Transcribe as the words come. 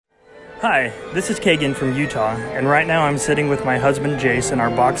Hi, this is Kagan from Utah, and right now I'm sitting with my husband Jace in our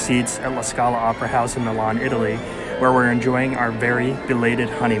box seats at La Scala Opera House in Milan, Italy, where we're enjoying our very belated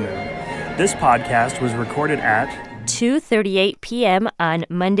honeymoon. This podcast was recorded at 2:38 p.m. on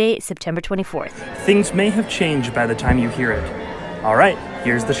Monday, September 24th. Things may have changed by the time you hear it. All right,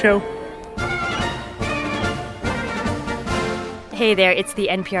 here's the show. Hey there, it's the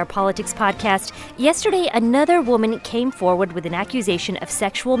NPR Politics Podcast. Yesterday, another woman came forward with an accusation of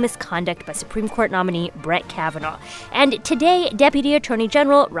sexual misconduct by Supreme Court nominee Brett Kavanaugh. And today, Deputy Attorney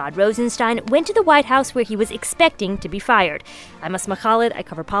General Rod Rosenstein went to the White House where he was expecting to be fired. I'm Asma Khalid, I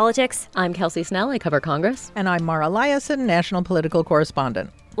cover politics. I'm Kelsey Snell, I cover Congress. And I'm Mara Liasson, national political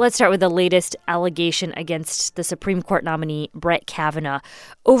correspondent. Let's start with the latest allegation against the Supreme Court nominee, Brett Kavanaugh.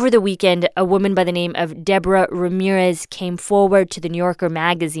 Over the weekend, a woman by the name of Deborah Ramirez came forward to the New Yorker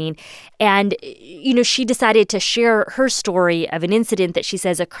magazine, and, she decided to share her story of an incident that she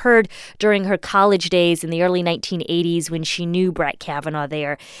says occurred during her college days in the early 1980s when she knew Brett Kavanaugh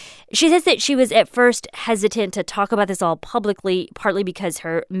there. She says that she was at first hesitant to talk about this all publicly, partly because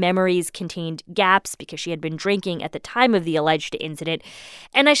her memories contained gaps because she had been drinking at the time of the alleged incident.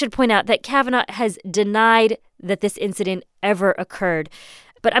 And I should point out that Kavanaugh has denied that this incident ever occurred.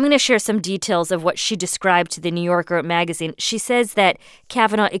 But I'm going to share some details of what she described to the New Yorker magazine. She says that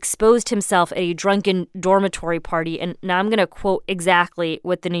Kavanaugh exposed himself at a drunken dormitory party, and now I'm going to quote exactly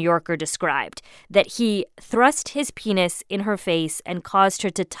what the New Yorker described, that he thrust his penis in her face and caused her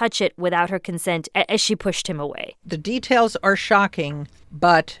to touch it without her consent as she pushed him away. The details are shocking,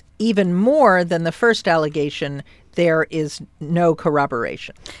 but even more than the first allegation, there is no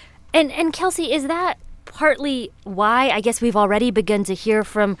corroboration. And Kelsey, is that partly why I guess we've already begun to hear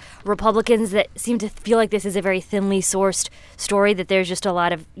from Republicans that seem to feel like this is a very thinly sourced story, that there's just a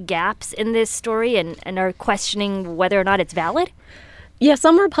lot of gaps in this story and are questioning whether or not it's valid? Yeah,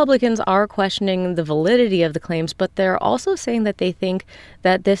 some Republicans are questioning the validity of the claims, but they're also saying that they think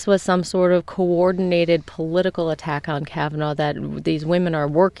that this was some sort of coordinated political attack on Kavanaugh, that these women are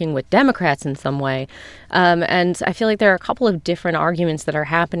working with Democrats in some way. And I feel like there are a couple of different arguments that are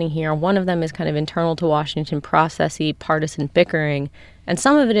happening here. One of them is kind of internal to Washington, processy, partisan bickering. And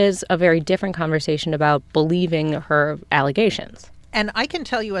some of it is a very different conversation about believing her allegations. And I can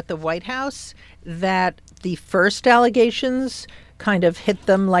tell you at the White House that the first allegations kind of hit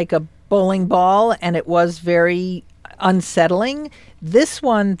them like a bowling ball, and it was very unsettling. This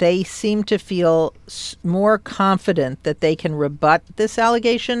one, they seem to feel more confident that they can rebut this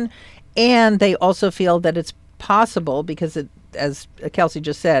allegation, and they also feel that it's possible, because it, as Kelsey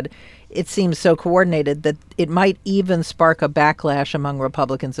just said, it seems so coordinated that it might even spark a backlash among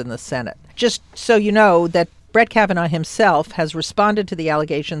Republicans in the Senate. Just so you know that Brett Kavanaugh himself has responded to the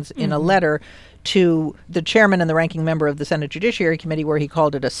allegations in a letter to the chairman and the ranking member of the Senate Judiciary Committee, where he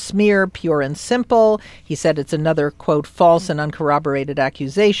called it a smear, pure and simple. He said it's another, quote, false and uncorroborated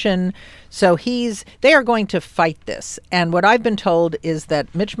accusation. So they are going to fight this. And what I've been told is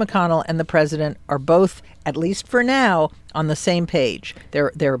that Mitch McConnell and the president are both, at least for now, on the same page.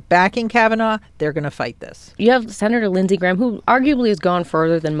 They're backing Kavanaugh. They're going to fight this. You have Senator Lindsey Graham, who arguably has gone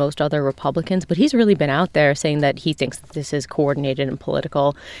further than most other Republicans, but he's really been out there saying that he thinks that this is coordinated and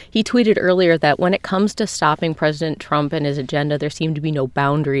political. He tweeted earlier that when it comes to stopping President Trump and his agenda, there seem to be no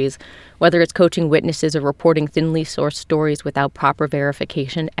boundaries. Whether it's coaching witnesses or reporting thinly sourced stories without proper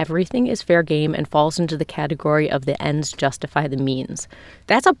verification, everything is fair game and falls into the category of the ends justify the means.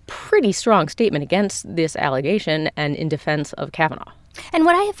 That's a pretty strong statement against this allegation and in defense of Kavanaugh. And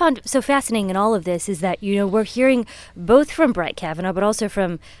what I have found so fascinating in all of this is that, we're hearing both from Brett Kavanaugh, but also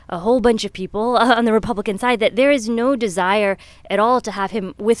from a whole bunch of people on the Republican side, that there is no desire at all to have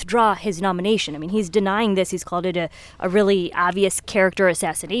him withdraw his nomination. I mean, he's denying this. He's called it a really obvious character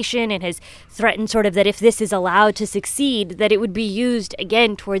assassination and has threatened sort of that if this is allowed to succeed, that it would be used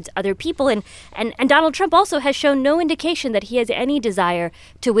again towards other people. And Donald Trump also has shown no indication that he has any desire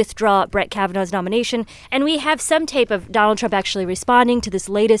to withdraw Brett Kavanaugh's nomination. And we have some tape of Donald Trump actually responding to this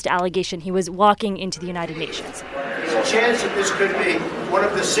latest allegation. He was walking into the United Nations. There's a chance that this could be one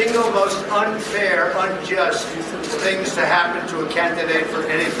of the single most unfair, unjust things to happen to a candidate for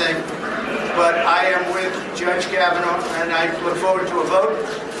anything. But I am with Judge Kavanaugh, and I look forward to a vote.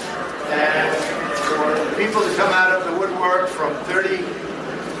 And for people to come out of the woodwork from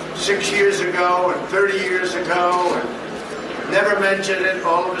 36 years ago and 30 years ago and never mention it,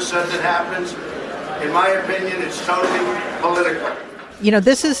 all of a sudden it happens. In my opinion, it's totally political.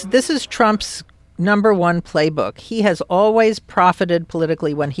 This is Trump's number one playbook. He has always profited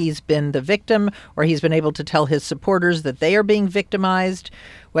politically when he's been the victim or he's been able to tell his supporters that they are being victimized,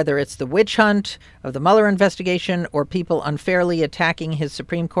 whether it's the witch hunt of the Mueller investigation or people unfairly attacking his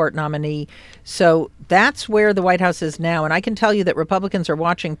Supreme Court nominee. So that's where the White House is now. And I can tell you that Republicans are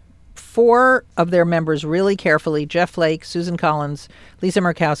watching 4 of their members really carefully: Jeff Flake, Susan Collins, Lisa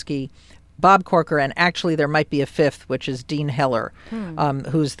Murkowski, Bob Corker, and actually there might be a 5th, which is Dean Heller,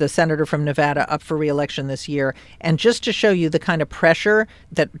 who's the senator from Nevada up for re-election this year. And just to show you the kind of pressure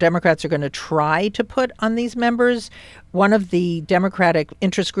that Democrats are going to try to put on these members, one of the Democratic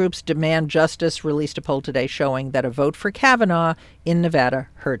interest groups, Demand Justice, released a poll today showing that a vote for Kavanaugh in Nevada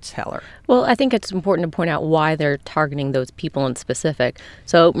hurts Heller. Well, I think it's important to point out why they're targeting those people in specific.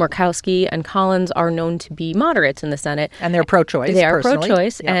 So Murkowski and Collins are known to be moderates in the Senate. And they're pro-choice. They are personally.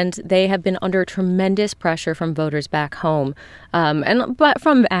 pro-choice, Yep. and they have been under tremendous pressure from voters back home, but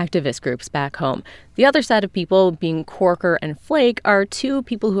from activist groups back home. The other side of people, being Corker and Flake, are 2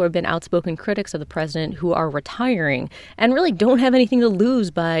 people who have been outspoken critics of the president who are retiring and really don't have anything to lose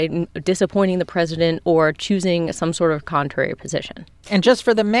by disappointing the president or choosing some sort of contrary position. And just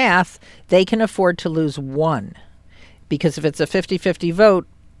for the math, they can afford to lose 1, because if it's a 50-50 vote,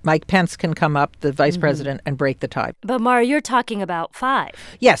 Mike Pence can come up, the vice president, and break the tie. But Mara, you're talking about 5.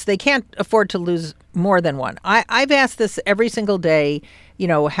 Yes, they can't afford to lose more than 1. I've asked this every single day,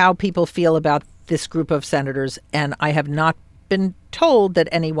 how people feel about this group of senators, and I have not been told that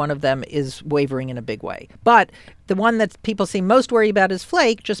any one of them is wavering in a big way. But the one that people seem most worried about is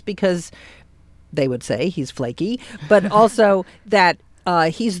Flake, just because they would say he's flaky, but also that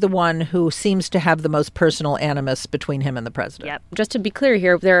he's the one who seems to have the most personal animus between him and the president. Yep. Just to be clear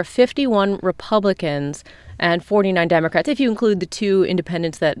here, there are 51 Republicans and 49 Democrats, if you include the 2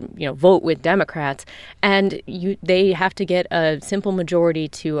 independents that vote with Democrats, and they have to get a simple majority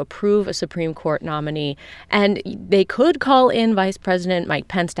to approve a Supreme Court nominee. And they could call in Vice President Mike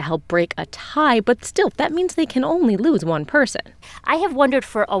Pence to help break a tie, but still, that means they can only lose 1 person. I have wondered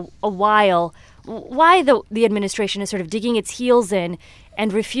for a while why the administration is sort of digging its heels in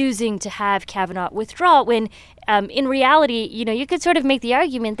and refusing to have Kavanaugh withdraw when in reality, you could sort of make the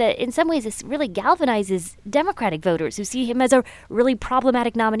argument that in some ways this really galvanizes Democratic voters who see him as a really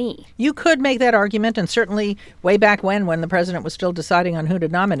problematic nominee. You could make that argument, and certainly way back when the president was still deciding on who to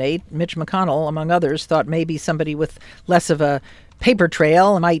nominate, Mitch McConnell, among others, thought maybe somebody with less of a paper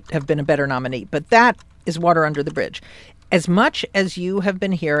trail might have been a better nominee. But that is water under the bridge. As much as you have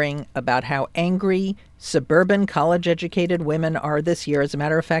been hearing about how angry suburban college-educated women are this year, as a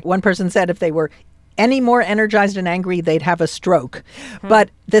matter of fact, one person said if they were any more energized and angry, they'd have a stroke. But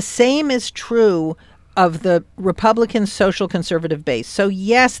the same is true of the Republican social conservative base. So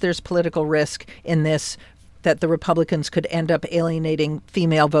yes, there's political risk in this, that the Republicans could end up alienating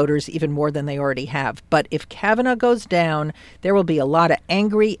female voters even more than they already have. But if Kavanaugh goes down, there will be a lot of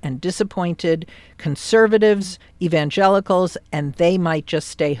angry and disappointed conservatives, evangelicals, and they might just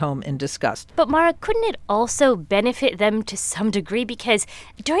stay home in disgust. But Mara, couldn't it also benefit them to some degree? Because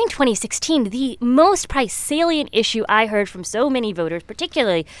during 2016, the most probably salient issue I heard from so many voters,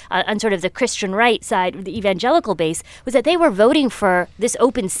 particularly on sort of the Christian right side, the evangelical base, was that they were voting for this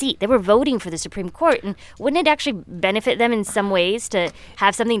open seat. They were voting for the Supreme Court. And wouldn't it actually benefit them in some ways to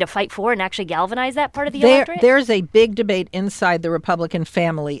have something to fight for and actually galvanize that part of the electorate? There's a big debate inside the Republican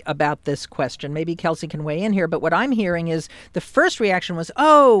family about this question. Maybe Kelsey can weigh in here, but what I'm hearing is the first reaction was,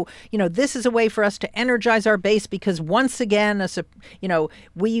 this is a way for us to energize our base because once again,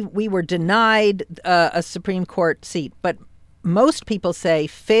 we were denied a Supreme Court seat. But most people say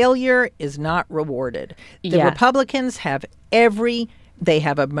failure is not rewarded. The Republicans have they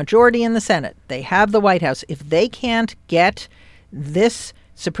have a majority in the Senate. They have the White House. If they can't get this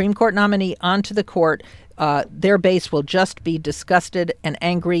Supreme Court nominee onto the court, their base will just be disgusted and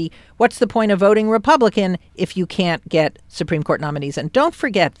angry. What's the point of voting Republican if you can't get Supreme Court nominees? And don't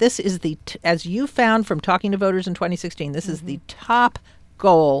forget, this is as you found from talking to voters in 2016, this is the top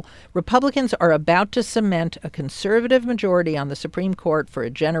goal. Republicans are about to cement a conservative majority on the Supreme Court for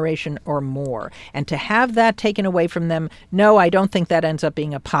a generation or more. And to have that taken away from them, no, I don't think that ends up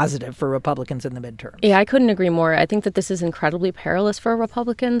being a positive for Republicans in the midterms. Yeah, I couldn't agree more. I think that this is incredibly perilous for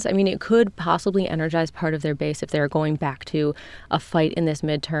Republicans. I mean, it could possibly energize part of their base if they're going back to a fight in this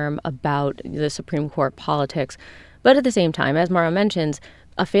midterm about the Supreme Court politics. But at the same time, as Mara mentions,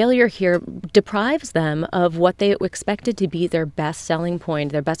 a failure here deprives them of what they expected to be their best selling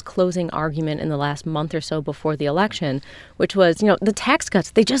point, their best closing argument in the last month or so before the election, which was, the tax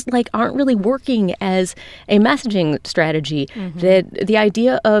cuts. They just aren't really working as a messaging strategy. The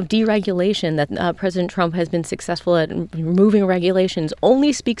idea of deregulation, that President Trump has been successful at removing regulations,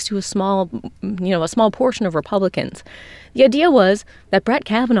 only speaks to a small portion of Republicans. The idea was that Brett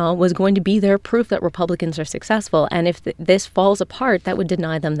Kavanaugh was going to be their proof that Republicans are successful. And if this falls apart, that would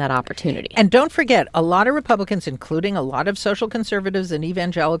deny them that opportunity. And don't forget, a lot of Republicans, including a lot of social conservatives and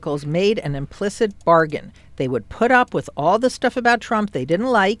evangelicals, made an implicit bargain. They would put up with all the stuff about Trump they didn't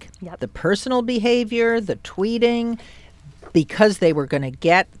like, the personal behavior, the tweeting, because they were going to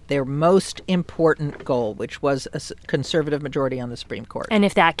get their most important goal, which was a conservative majority on the Supreme Court. And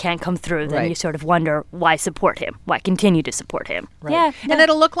if that can't come through, then you sort of wonder, why support him? Why continue to support him? Right. Yeah, and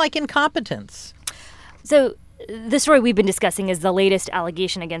it'll look like incompetence. So the story we've been discussing is the latest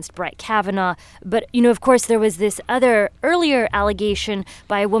allegation against Brett Kavanaugh. But, of course, there was this other earlier allegation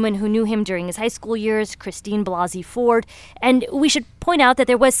by a woman who knew him during his high school years, Christine Blasey Ford. And we should point out that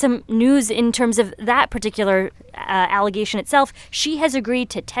there was some news in terms of that particular allegation itself. She has agreed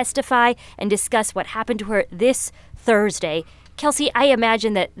to testify and discuss what happened to her this Thursday. Kelsey, I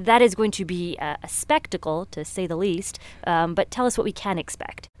imagine that is going to be a spectacle, to say the least. But tell us what we can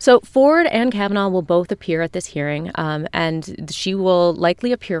expect. So Ford and Kavanaugh will both appear at this hearing, and she will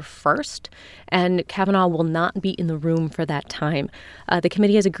likely appear first, and Kavanaugh will not be in the room for that time. The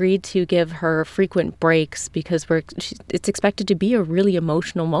committee has agreed to give her frequent breaks because it's expected to be a really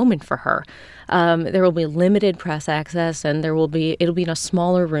emotional moment for her. There will be limited press access, and it'll be in a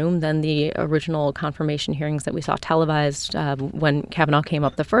smaller room than the original confirmation hearings that we saw televised when Kavanaugh came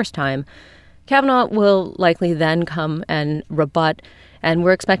up the first time. Kavanaugh will likely then come and rebut, and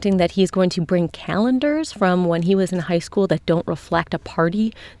we're expecting that he's going to bring calendars from when he was in high school that don't reflect a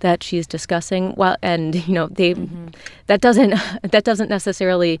party that she's discussing. Well, and that doesn't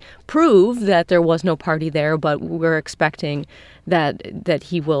necessarily prove that there was no party there, but we're expecting that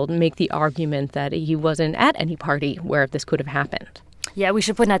he will make the argument that he wasn't at any party where this could have happened. Yeah, we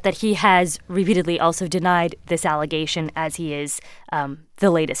should point out that he has repeatedly also denied this allegation, as he is the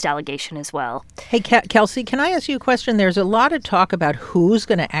latest allegation as well. Hey, Kelsey, can I ask you a question? There's a lot of talk about who's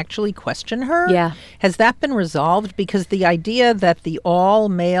going to actually question her. Yeah. Has that been resolved? Because the idea that the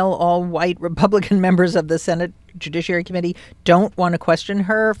all-male, all-white Republican members of the Senate Judiciary Committee don't want to question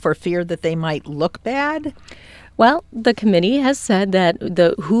her for fear that they might look bad? Well, the committee has said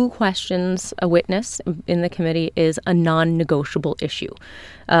that who questions a witness in the committee is a non-negotiable issue.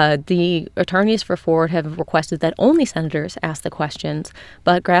 The attorneys for Ford have requested that only senators ask the questions,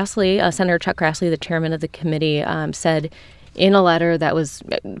 but Senator Chuck Grassley, the chairman of the committee, said in a letter that was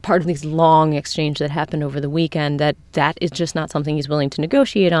part of this long exchange that happened over the weekend that is just not something he's willing to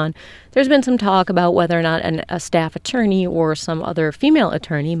negotiate on. There's been some talk about whether or not a staff attorney or some other female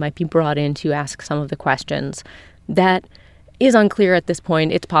attorney might be brought in to ask some of the questions. That is unclear at this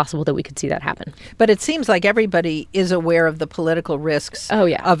point. It's possible that we could see that happen. But it seems like everybody is aware of the political risks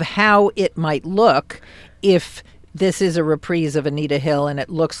of how it might look if this is a reprise of Anita Hill and it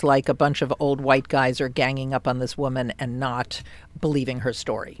looks like a bunch of old white guys are ganging up on this woman and not believing her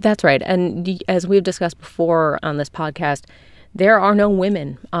story. That's right. And as we've discussed before on this podcast, there are no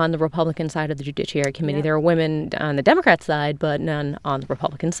women on the Republican side of the Judiciary Committee. Yeah. There are women on the Democrat side, but none on the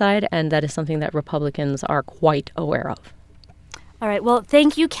Republican side. And that is something that Republicans are quite aware of. All right. Well,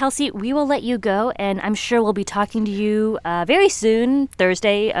 thank you, Kelsey. We will let you go, and I'm sure we'll be talking to you very soon,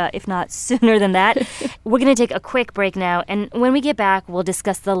 Thursday, if not sooner than that. We're going to take a quick break now, and when we get back, we'll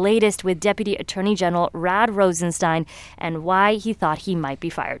discuss the latest with Deputy Attorney General Rod Rosenstein and why he thought he might be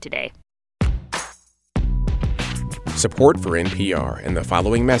fired today. Support for NPR and the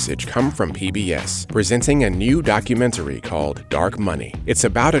following message come from PBS, presenting a new documentary called Dark Money. It's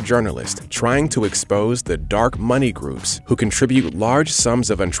about a journalist trying to expose the dark money groups who contribute large sums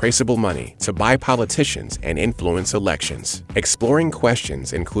of untraceable money to buy politicians and influence elections. Exploring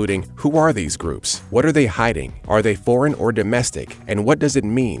questions including, who are these groups? What are they hiding? Are they foreign or domestic? And what does it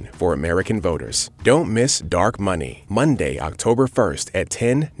mean for American voters? Don't miss Dark Money, Monday, October 1st at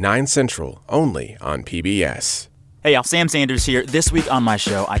 10, 9 Central, only on PBS. Hey, y'all, Sam Sanders here. This week on my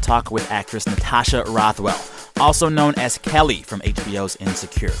show, I talk with actress Natasha Rothwell, also known as Kelly from HBO's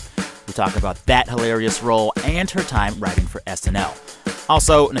Insecure. We talk about that hilarious role and her time writing for SNL.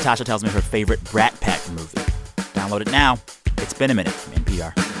 Also, Natasha tells me her favorite Brat Pack movie. Download it now. It's been a minute from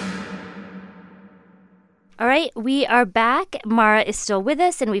NPR. All right, we are back. Mara is still with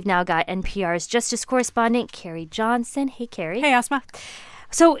us, and we've now got NPR's justice correspondent, Carrie Johnson. Hey, Carrie. Hey, Asma.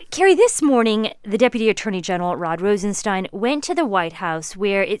 So, Carrie, this morning, the Deputy Attorney General, Rod Rosenstein, went to the White House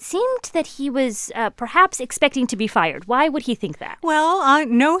where it seemed that he was perhaps expecting to be fired. Why would he think that? Well,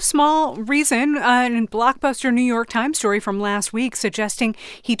 no small reason. A blockbuster New York Times story from last week suggesting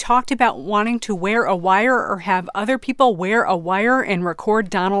he talked about wanting to wear a wire or have other people wear a wire and record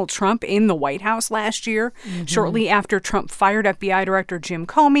Donald Trump in the White House last year, shortly after Trump fired FBI Director Jim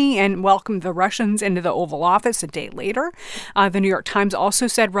Comey and welcomed the Russians into the Oval Office a day later. The New York Times also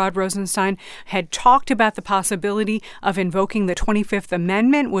said Rod Rosenstein had talked about the possibility of invoking the 25th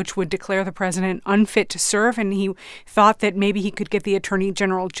Amendment, which would declare the president unfit to serve, and he thought that maybe he could get the Attorney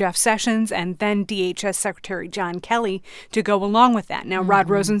General Jeff Sessions and then DHS Secretary John Kelly to go along with that. Now, Rod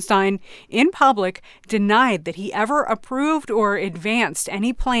Rosenstein, in public, denied that he ever approved or advanced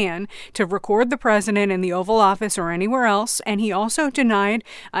any plan to record the president in the Oval Office or anywhere else, and he also denied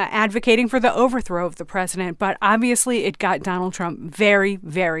advocating for the overthrow of the president, but obviously it got Donald Trump very,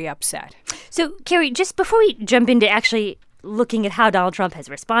 very upset. So, Carrie, just before we jump into actually looking at how Donald Trump has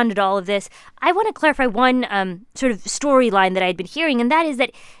responded to all of this, I want to clarify one sort of storyline that I had been hearing, and that is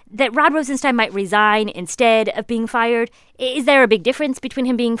that Rod Rosenstein might resign instead of being fired. Is there a big difference between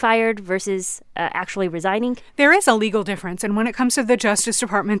him being fired versus actually resigning? There is a legal difference, and when it comes to the Justice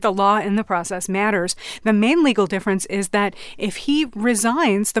Department, the law in the process matters. The main legal difference is that if he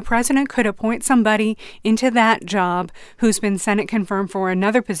resigns, the president could appoint somebody into that job who's been Senate confirmed for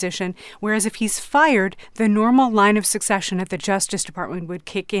another position, whereas if he's fired, the normal line of succession at the Justice Department would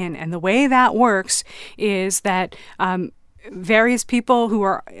kick in. And the way that works is that various people who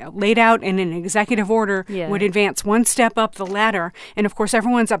are laid out in an executive order would advance one step up the ladder. And of course,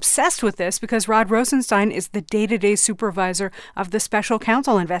 everyone's obsessed with this because Rod Rosenstein is the day-to-day supervisor of the special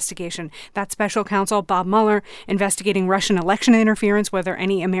counsel investigation. That special counsel, Bob Mueller, investigating Russian election interference, whether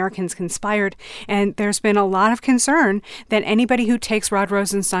any Americans conspired. And there's been a lot of concern that anybody who takes Rod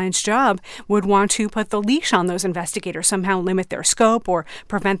Rosenstein's job would want to put the leash on those investigators, somehow limit their scope or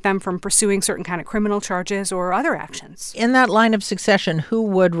prevent them from pursuing certain kind of criminal charges or other actions. In that line of succession, who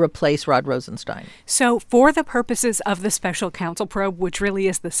would replace Rod Rosenstein? So for the purposes of the special counsel probe, which really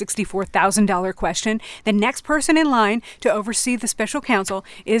is the $64,000 question, the next person in line to oversee the special counsel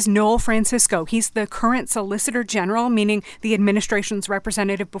is Noel Francisco. He's the current Solicitor General, meaning the administration's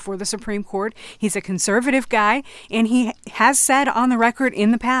representative before the Supreme Court. He's a conservative guy, and he has said on the record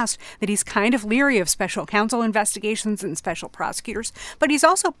in the past that he's kind of leery of special counsel investigations and special prosecutors, but he's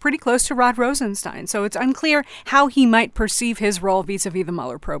also pretty close to Rod Rosenstein, so it's unclear how he might perceive his role vis-a-vis the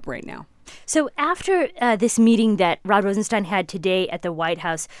Mueller probe right now. So after this meeting that Rod Rosenstein had today at the White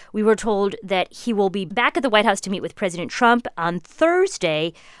House, we were told that he will be back at the White House to meet with President Trump on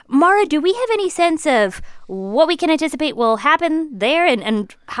Thursday. Mara, do we have any sense of what we can anticipate will happen there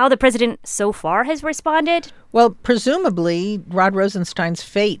and how the president so far has responded? Well, presumably, Rod Rosenstein's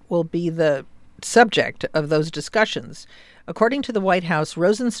fate will be the subject of those discussions. According to the White House,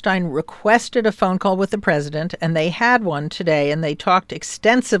 Rosenstein requested a phone call with the president, and they had one today, and they talked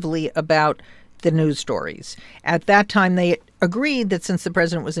extensively about the news stories. At that time, they agreed that since the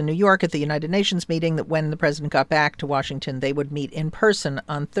president was in New York at the United Nations meeting, that when the president got back to Washington, they would meet in person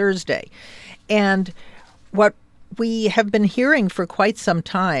on Thursday. And what we have been hearing for quite some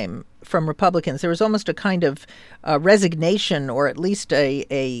time from Republicans, there was almost a kind of resignation, or at least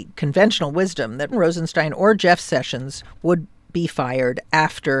a conventional wisdom, that Rosenstein or Jeff Sessions would be fired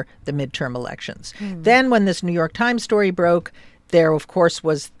after the midterm elections. Then when this New York Times story broke, there, of course,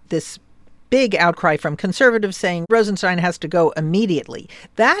 was this big outcry from conservatives saying Rosenstein has to go immediately.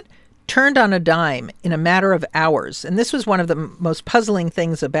 That turned on a dime in a matter of hours. And this was one of the most puzzling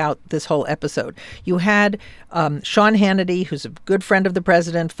things about this whole episode. You had Sean Hannity, who's a good friend of the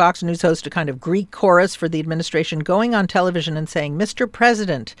president, Fox News host, a kind of Greek chorus for the administration, going on television and saying, Mr.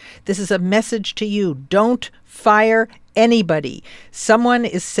 President, this is a message to you. Don't fire anybody. Someone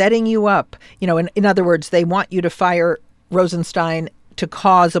is setting you up. You know, in other words, they want you to fire Rosenstein to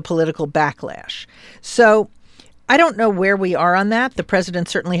cause a political backlash. So I don't know where we are on that. The president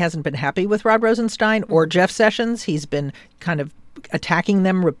certainly hasn't been happy with Rod Rosenstein or Jeff Sessions. He's been kind of attacking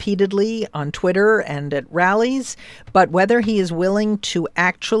them repeatedly on Twitter and at rallies. But whether he is willing to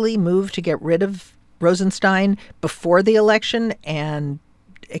actually move to get rid of Rosenstein before the election and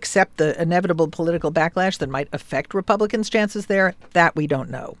accept the inevitable political backlash that might affect Republicans' chances there, that we don't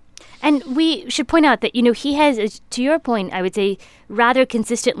know. And we should point out that, he has, to your point, I would say, rather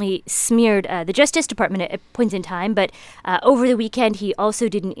consistently smeared the Justice Department at points in time. But over the weekend, he also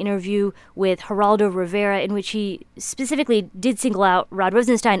did an interview with Geraldo Rivera in which he specifically did single out Rod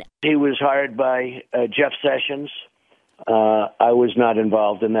Rosenstein. He was hired by Jeff Sessions I was not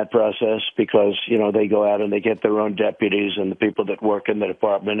involved in that process because, they go out and they get their own deputies and the people that work in the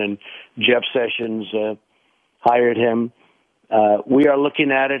department. And Jeff Sessions hired him. We are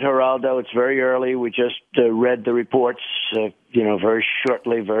looking at it, Geraldo. It's very early. We just read the reports, very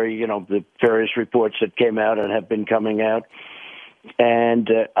shortly, the various reports that came out and have been coming out. And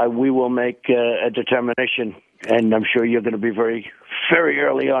we will make a determination. And I'm sure you're going to be very, very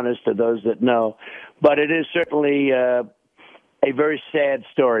early on as to those that know. But it is certainly a very sad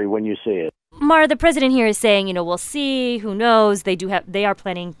story when you see it. Mara, the president here is saying, we'll see, who knows. They are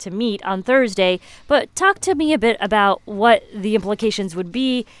planning to meet on Thursday. But talk to me a bit about what the implications would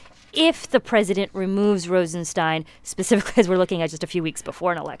be if the president removes Rosenstein, specifically as we're looking at just a few weeks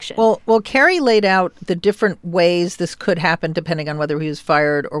before an election. Well, Kerry laid out the different ways this could happen depending on whether he was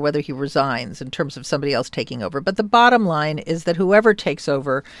fired or whether he resigns in terms of somebody else taking over. But the bottom line is that whoever takes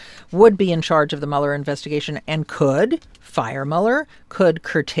over would be in charge of the Mueller investigation and could fire Mueller, could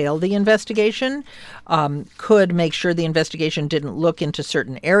curtail the investigation, could make sure the investigation didn't look into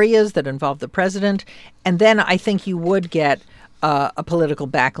certain areas that involved the president. And then I think you would get a political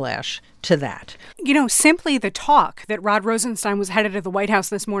backlash to that. Simply the talk that Rod Rosenstein was headed to the White House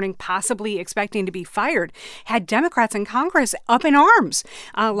this morning, possibly expecting to be fired, had Democrats in Congress up in arms.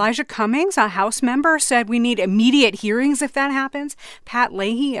 Elijah Cummings, a House member, said we need immediate hearings if that happens. Pat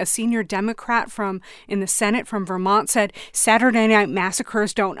Leahy, a senior Democrat in the Senate from Vermont, said Saturday night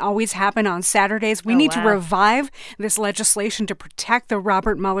massacres don't always happen on Saturdays. We need to revive this legislation to protect the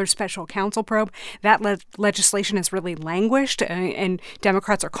Robert Mueller special counsel probe. That legislation has really languished, and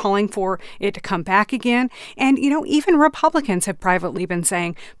Democrats are calling for it to come back again. And, even Republicans have privately been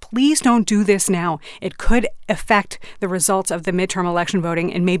saying, please don't do this now. It could affect the results of the midterm election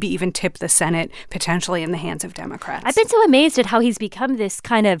voting and maybe even tip the Senate potentially in the hands of Democrats. I've been so amazed at how he's become this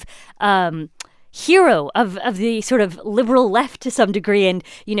kind of hero of the sort of liberal left to some degree. And,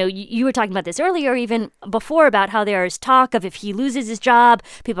 you were talking about this earlier, even before, about how there's talk of if he loses his job,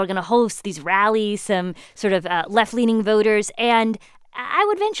 people are going to host these rallies, some sort of left-leaning voters. And I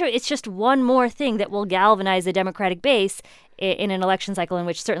would venture it's just one more thing that will galvanize the Democratic base in an election cycle in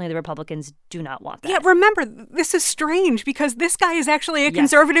which certainly the Republicans do not want that. Yeah, remember, this is strange because this guy is actually a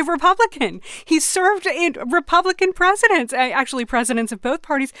conservative Republican. He's served in Republican presidents, actually presidents of both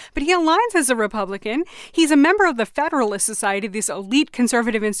parties, but he aligns as a Republican. He's a member of the Federalist Society, this elite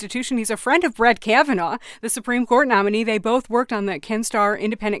conservative institution. He's a friend of Brett Kavanaugh, the Supreme Court nominee. They both worked on the Ken Starr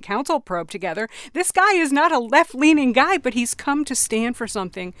independent counsel probe together. This guy is not a left-leaning guy, but he's come to stand for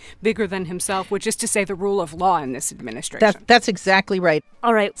something bigger than himself, which is to say the rule of law in this administration. That's exactly right.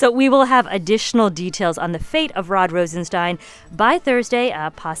 All right. So we will have additional details on the fate of Rod Rosenstein by Thursday,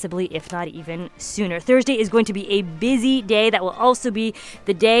 possibly, if not even sooner. Thursday is going to be a busy day. That will also be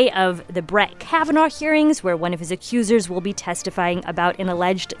the day of the Brett Kavanaugh hearings, where one of his accusers will be testifying about an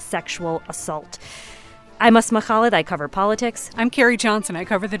alleged sexual assault. I'm Asma Khalid. I cover politics. I'm Carrie Johnson. I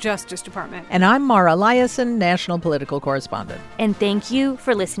cover the Justice Department. And I'm Mara Liasson, national political correspondent. And thank you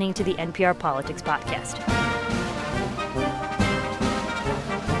for listening to the NPR Politics Podcast.